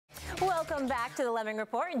Welcome back to the Lemming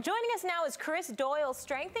Report. And joining us now is Chris Doyle,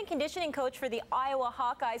 strength and conditioning coach for the Iowa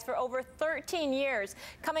Hawkeyes for over 13 years,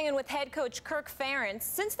 coming in with head coach Kirk Ferentz.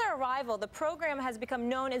 Since their arrival, the program has become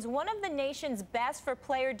known as one of the nation's best for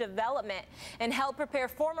player development and helped prepare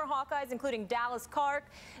former Hawkeyes, including Dallas Clark,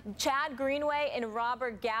 Chad Greenway, and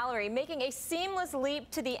Robert Gallery, making a seamless leap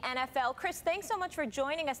to the NFL. Chris, thanks so much for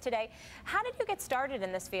joining us today. How did you get started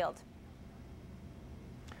in this field?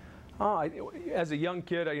 As a young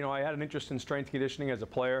kid, I had an interest in strength conditioning as a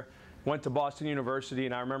player. Went to Boston University,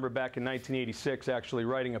 and I remember back in 1986 actually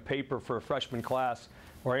writing a paper for a freshman class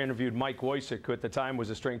where I interviewed Mike Woysick, who at the time was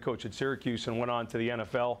a strength coach at Syracuse and went on to the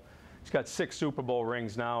NFL. He's got 6 Super Bowl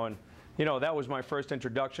rings now, and that was my first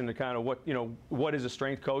introduction to kind of what is a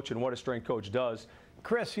strength coach and what a strength coach does.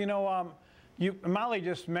 Chris, Molly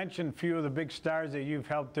just mentioned a few of the big stars that you've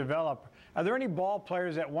helped develop. Are there any ball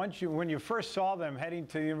players that when you first saw them heading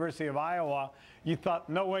to the University of Iowa, you thought,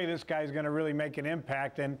 no way this guy's going to really make an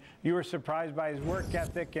impact, and you were surprised by his work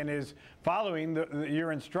ethic and his following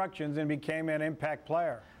your instructions and became an impact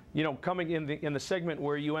player? Coming in the segment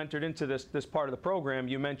where you entered into this part of the program,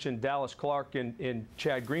 you mentioned Dallas Clark and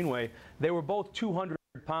Chad Greenway. They were both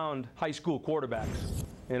 200-pound high school quarterbacks.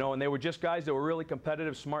 And they were just guys that were really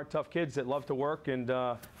competitive, smart, tough kids that love to work, and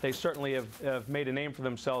they certainly have made a name for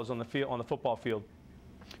themselves on the football field.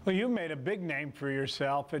 Well, you made a big name for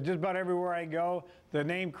yourself. Just about everywhere I go, the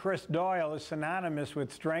name Chris Doyle is synonymous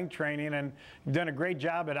with strength training, and you've done a great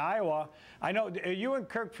job at Iowa. I know you and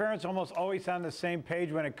Kirk Ferentz almost always on the same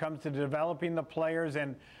page when it comes to developing the players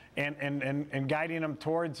and guiding them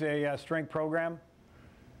towards a strength program.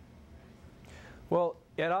 Well,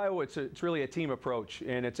 at Iowa, it's really a team approach,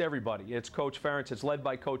 and it's everybody. It's Coach Ferentz. It's led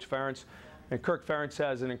by Coach Ferentz. And Kirk Ferentz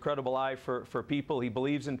has an incredible eye for people. He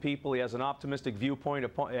believes in people. He has an optimistic viewpoint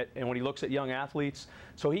and when he looks at young athletes.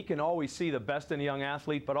 So he can always see the best in a young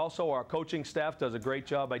athlete, but also our coaching staff does a great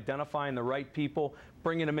job identifying the right people,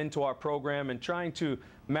 bringing them into our program, and trying to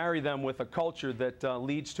marry them with a culture that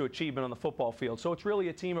leads to achievement on the football field. So it's really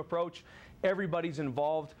a team approach. Everybody's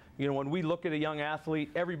involved. When we look at a young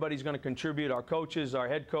athlete, everybody's going to contribute, our coaches, our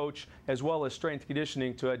head coach, as well as strength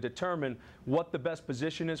conditioning, to determine what the best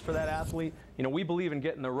position is for that athlete. We believe in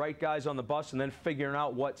getting the right guys on the bus and then figuring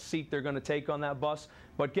out what seat they're going to take on that bus.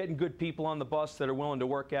 But getting good people on the bus that are willing to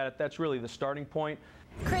work at it, that's really the starting point.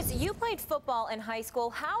 Chris, you played football in high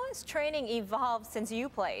school. How has training evolved since you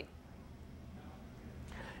played?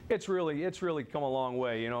 It's really come a long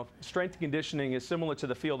way. Strength conditioning is similar to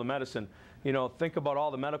the field of medicine. Think about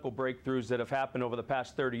all the medical breakthroughs that have happened over the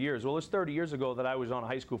past 30 years. Well, it's 30 years ago that I was on a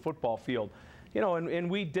high school football field. And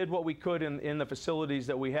we did what we could in the facilities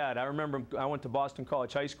that we had. I remember I went to Boston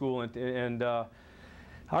College High School, and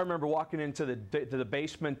I remember walking into the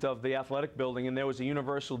basement of the athletic building, and there was a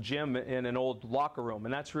universal gym in an old locker room.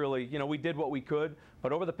 And that's really, we did what we could.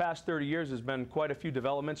 But over the past 30 years, there's been quite a few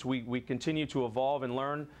developments. We continue to evolve and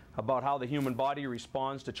learn about how the human body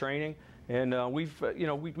responds to training. And we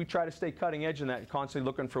try to stay cutting edge in that, constantly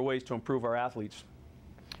looking for ways to improve our athletes.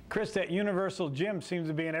 Chris, that universal gym seems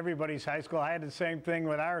to be in everybody's high school. I had the same thing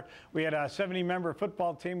with we had a 70-member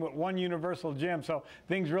football team with one universal gym, so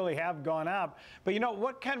things really have gone up. But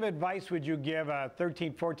what kind of advice would you give a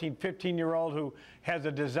 13, 14, 15-year-old who has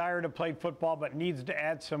a desire to play football but needs to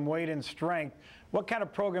add some weight and strength? What kind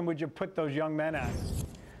of program would you put those young men on?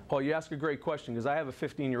 Well, you ask a great question, because I have a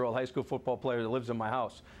 15-year-old high school football player that lives in my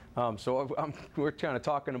house. So we're kind of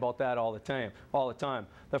talking about that all the time.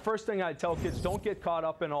 The first thing I tell kids, don't get caught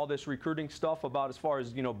up in all this recruiting stuff about as far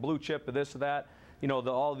as, blue chip or this or that,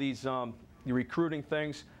 all these recruiting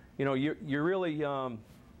things. You really,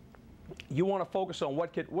 you want to focus on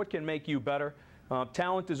what can make you better.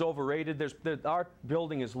 Talent is overrated. Our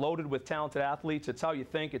building is loaded with talented athletes. It's how you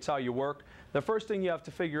think. It's how you work. The first thing you have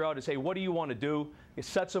to figure out is, hey, what do you want to do? You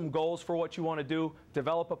set some goals for what you want to do,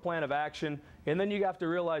 develop a plan of action, and then you have to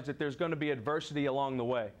realize that there's going to be adversity along the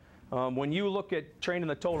way. When you look at training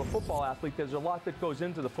the total football athlete, there's a lot that goes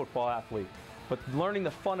into the football athlete. But learning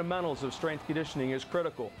the fundamentals of strength conditioning is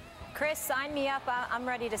critical. Chris, sign me up. I'm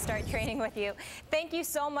ready to start training with you. Thank you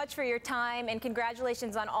so much for your time, and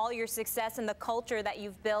congratulations on all your success and the culture that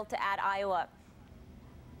you've built at Iowa.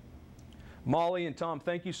 Molly and Tom,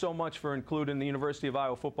 thank you so much for including the University of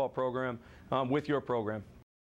Iowa football program with your program.